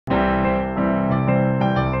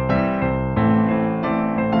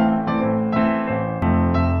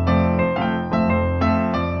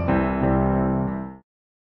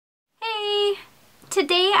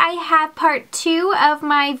I have part 2 of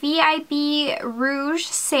my VIB Rouge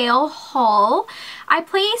sale haul. I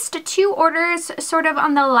placed 2 orders sort of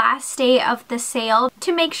on the last day of the sale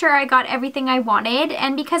to make sure I got everything I wanted,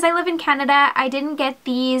 and because I live in Canada, I didn't get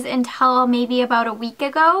these until maybe about a week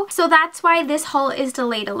ago, so that's why this haul is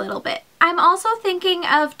delayed a little bit. I'm also thinking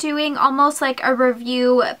of doing almost like a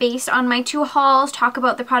review based on my 2 hauls, talk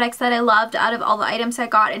about the products that I loved out of all the items I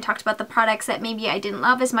got, and talked about the products that maybe I didn't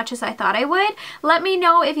love as much as I thought I would. Let me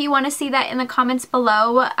know if you want to see that in the comments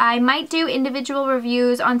below. I might do individual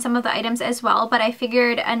reviews on some of the items as well, but I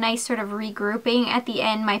figured a nice sort of regrouping at the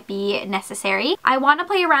end might be necessary. I want to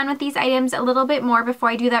play around with these items a little bit more before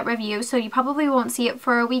I do that review, so you probably won't see it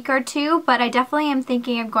for a week or 2, but I definitely am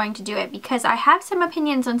thinking of going to do it because I have some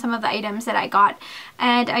opinions on some of the items that I got,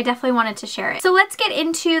 and I definitely wanted to share it. So let's get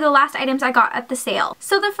into the last items I got at the sale.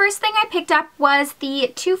 So the first thing I picked up was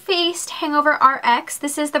the Too Faced Hangover RX.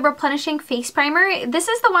 This is the replenishing face primer. This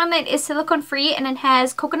is the one that is silicone free and it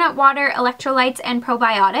has coconut water, electrolytes, and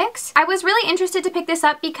probiotics. I was really interested to pick this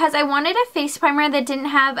up because I wanted a face primer that didn't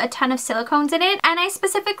have a ton of silicones in it, and I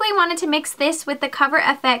specifically wanted to mix this with the Cover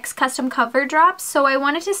FX custom cover drops, so I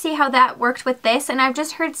wanted to see how that worked with this, and I've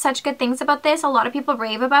just heard such good things about this. A lot of people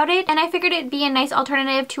rave about it, and I figured it'd be a nice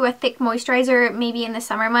alternative to a thick moisturizer maybe in the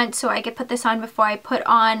summer months, so I could put this on before I put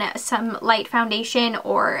on some light foundation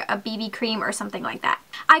or a BB cream or something like that.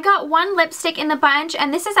 I got 1 lipstick in the bunch,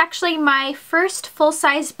 and this is actually my first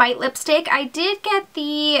full-size Bite lipstick. I did get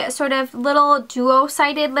the sort of little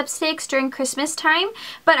duo-sided lipsticks during Christmas time,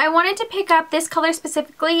 but I wanted to pick up this color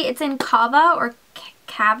specifically. It's in Cava or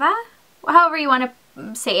Cava, however you want to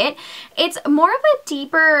say it. It's more of a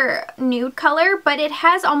deeper nude color, but it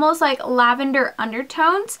has almost like lavender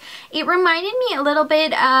undertones. It reminded me a little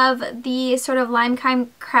bit of the sort of Lime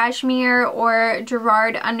Cashmere or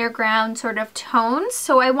Gerard Underground sort of tones,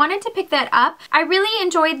 so I wanted to pick that up. I really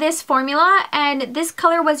enjoyed this formula, and this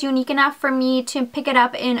color was unique enough for me to pick it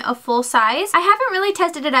up in a full size. I haven't really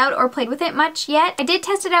tested it out or played with it much yet. I did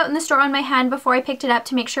test it out in the store on my hand before I picked it up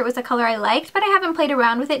to make sure it was a color I liked, but I haven't played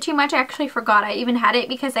around with it too much. I actually forgot I even had it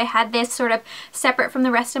because I had this sort of separate from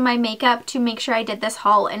the rest of my makeup to make sure I did this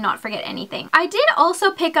haul and not forget anything. I did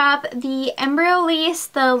also pick up the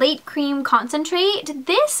Embryolisse, the Lait-Crème Concentrate.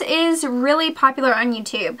 This is really popular on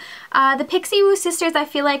YouTube. The Pixie Woo sisters, I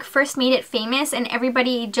feel like, first made it famous and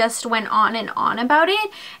everybody just went on and on about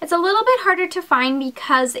it. It's a little bit harder to find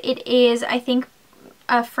because it is, I think,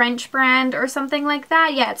 a French brand or something like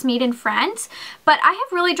that. Yeah, it's made in France. But I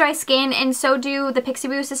have really dry skin, and so do the Pixie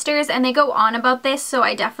Woo sisters, and they go on about this, so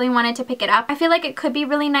I definitely wanted to pick it up. I feel like it could be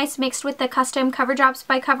really nice mixed with the custom cover drops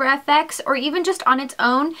by Cover FX, or even just on its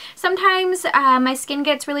own. Sometimes my skin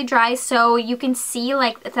gets really dry, so you can see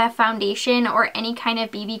like the foundation or any kind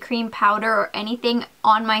of BB cream, powder, or anything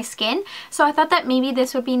on my skin. So I thought that maybe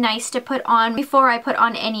this would be nice to put on before I put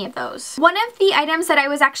on any of those. One of the items that I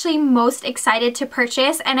was actually most excited to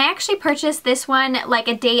purchase, and I actually purchased this one like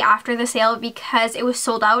a day after the sale because it was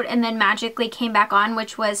sold out and then magically came back on,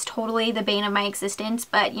 which was totally the bane of my existence,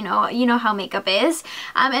 but you know how makeup is.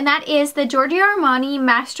 And that is the Giorgio Armani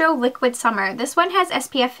Maestro Liquid Summer. This one has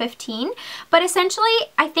SPF 15, but essentially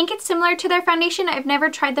I think it's similar to their foundation. I've never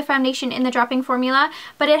tried the foundation in the dropping formula,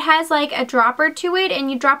 but it has like a dropper to it, and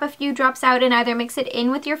you drop a few drops out and either mix it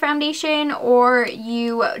in with your foundation or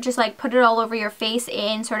you just like put it all over your face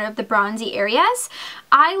in sort of the bronzy areas.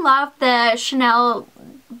 I love the Chanel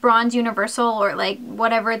Bronze Universal, or like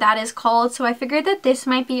whatever that is called, so I figured that this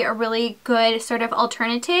might be a really good sort of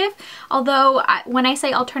alternative. Although when I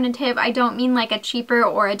say alternative, I don't mean like a cheaper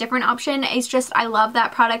or a different option. It's just I love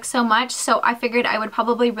that product so much, so I figured I would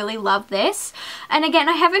probably really love this. And again,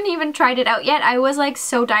 I haven't even tried it out yet. I was like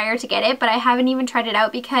so dire to get it, but I haven't even tried it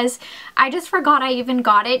out because I just forgot I even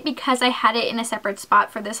got it because I had it in a separate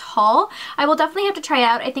spot for this haul. I will definitely have to try it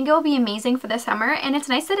out. I think it will be amazing for the summer, and it's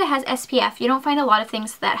nice that it has SPF. You don't find a lot of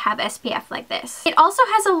things that have SPF like this. It also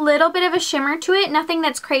has a little bit of a shimmer to it, nothing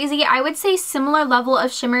that's crazy. I would say similar level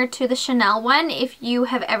of shimmer to the Chanel one if you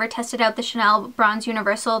have ever tested out the Chanel Bronze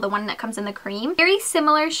Universal, the one that comes in the cream. Very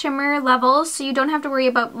similar shimmer levels, so you don't have to worry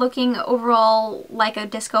about looking overall like a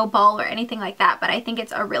disco ball or anything like that, but I think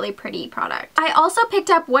it's a really pretty product. I also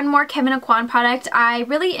picked up one more Kevyn Aucoin product. I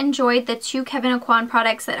really enjoyed the 2 Kevyn Aucoin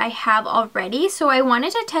products that I have already, so I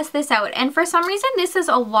wanted to test this out, and for some reason this is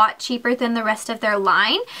a lot cheaper than the rest of their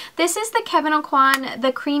line. This is the Kevyn Aucoin,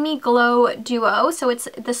 the Creamy Glow Duo, so it's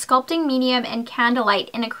the Sculpting Medium and Candlelight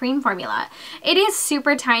in a cream formula. It is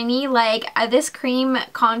super tiny, like this cream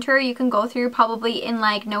contour you can go through probably in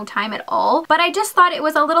like no time at all, but I just thought it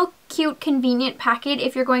was a little cute, convenient packet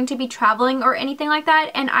if you're going to be traveling or anything like that.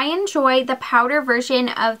 And I enjoy the powder version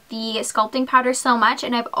of the sculpting powder so much,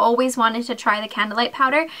 and I've always wanted to try the Candlelight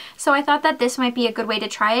powder, so I thought that this might be a good way to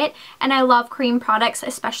try it. And I love cream products,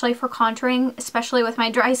 especially for contouring, especially with my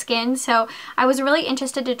dry skin, so I was really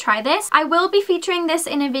interested to try this. I will be featuring this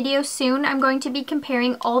in a video soon. I'm going to be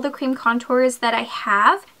comparing all the cream contours that I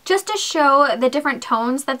have, just to show the different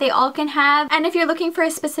tones that they all can have, and if you're looking for a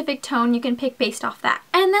specific tone, you can pick based off that.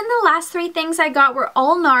 And then the last three things I got were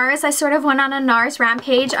all Nars. I sort of went on a Nars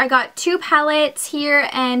rampage. I got 2 palettes here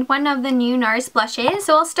and one of the new Nars blushes.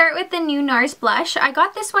 So I'll start with the new Nars blush. I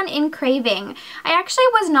got this one in Craving. I actually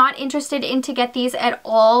was not interested in to get these at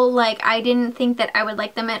all. Like, I didn't think that I would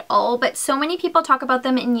like them at all, but so many people talk about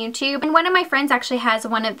them in YouTube, and one of my friends actually has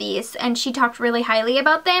one of these and she talked really highly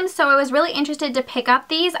about them, so I was really interested to pick up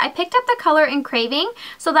these. I picked up the color in Craving,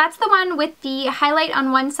 so that's the one with the highlight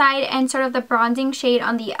on one side and sort of the bronzing shade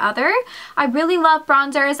on the other. I really love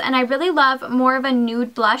bronzers, and I really love more of a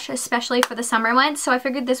nude blush, especially for the summer months, so I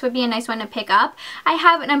figured this would be a nice one to pick up. I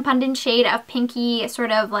have an abundant shade of pinky,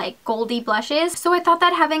 sort of like goldy blushes, so I thought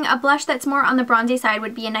that having a blush that's more on the bronzy side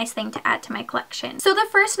would be a nice thing to add to my collection. So the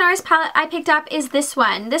first Nars palette I picked up is this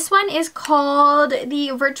one. This one is called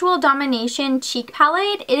the Virtual Domination Cheek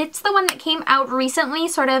Palette. It's the one that came out recently,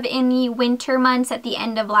 sort of in the winter months at the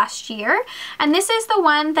end of last year, and this is the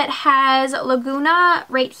one that has Laguna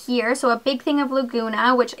right here, so a big thing of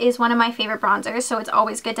Laguna, which is one of my favorite bronzers, so it's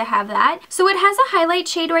always good to have that. So it has a highlight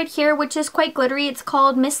shade right here which is quite glittery. It's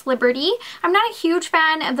called Miss Liberty. I'm not a huge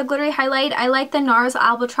fan of the glittery highlight. I like the Nars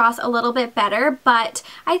Albatross a little bit better, but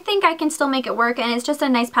I think I can still make it work, and it's just a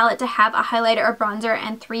nice palette to have a highlighter, a bronzer,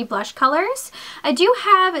 and 3 blush colors. I do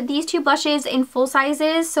have these 2 blushes in full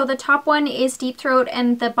sizes, so the top one is Deep Throat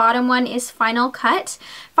and the bottom one is Final Cut.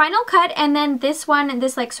 And then this one,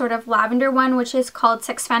 this like sort of lavender one, which is called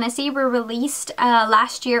Sex Fantasy, were released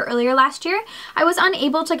earlier last year. I was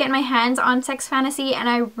unable to get my hands on Sex Fantasy, and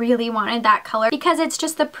I really wanted that color because it's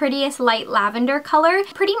just the prettiest light lavender color.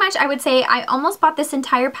 Pretty much I would say I almost bought this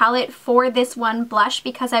entire palette for this one blush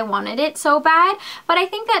because I wanted it so bad, but I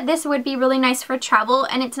think that this would be really nice for travel,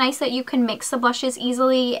 and it's nice that you can mix the blushes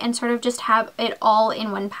easily and sort of just have it all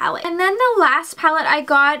in one palette. And then the last palette I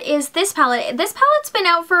got is this palette. This palette's been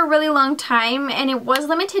out for a really long time, and it was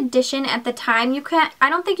limited edition at the time. I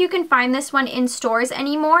don't think you can find this one in stores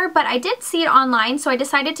anymore, but I did see it online, so I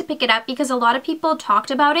decided to pick it up because a lot of people talked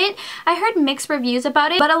about it. I heard mixed reviews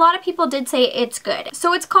about it, but a lot of people did say it's good.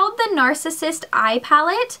 So it's called the Narsissist Eye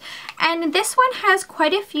Palette, and this one has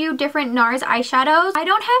quite a few different Nars eyeshadows. I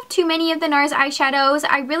don't have too many of the Nars eyeshadows.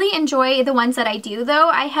 I really enjoy the ones that I do though.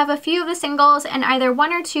 I have a few of the singles and either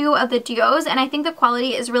 1 or 2 of the duos, and I think the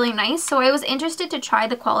quality is really nice, so I was interested to try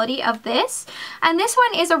the quality of this. And this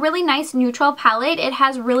one is a really nice neutral palette. It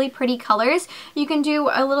has really pretty colors. You can do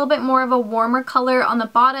a little bit more of a warmer color on the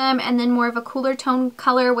bottom and then more of a cooler tone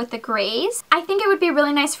color with the grays. I think it would be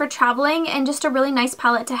really nice for traveling and just a really nice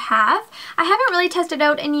palette to have. I haven't really tested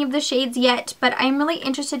out any of the shades yet, but I'm really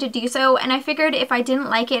interested to do so, and I figured if I didn't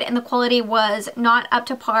like it and the quality was not up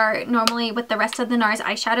to par normally with the rest of the Nars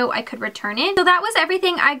eyeshadow, I could return it. So that was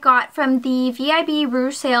everything I got from the VIB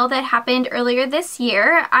Rouge sale that happened earlier this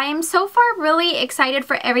year. I am so far really excited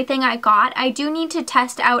for everything I got. I do need to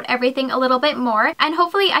test out everything a little bit more, and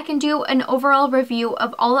hopefully I can do an overall review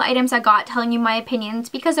of all the items I got, telling you my opinions,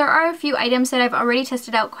 because there are a few items that I've already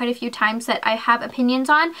tested out quite a few times that I have opinions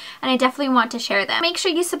on, and I definitely want to share them. Make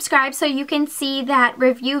sure you subscribe so you can see that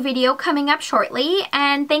review video coming up shortly,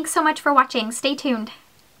 and thanks so much for watching. Stay tuned.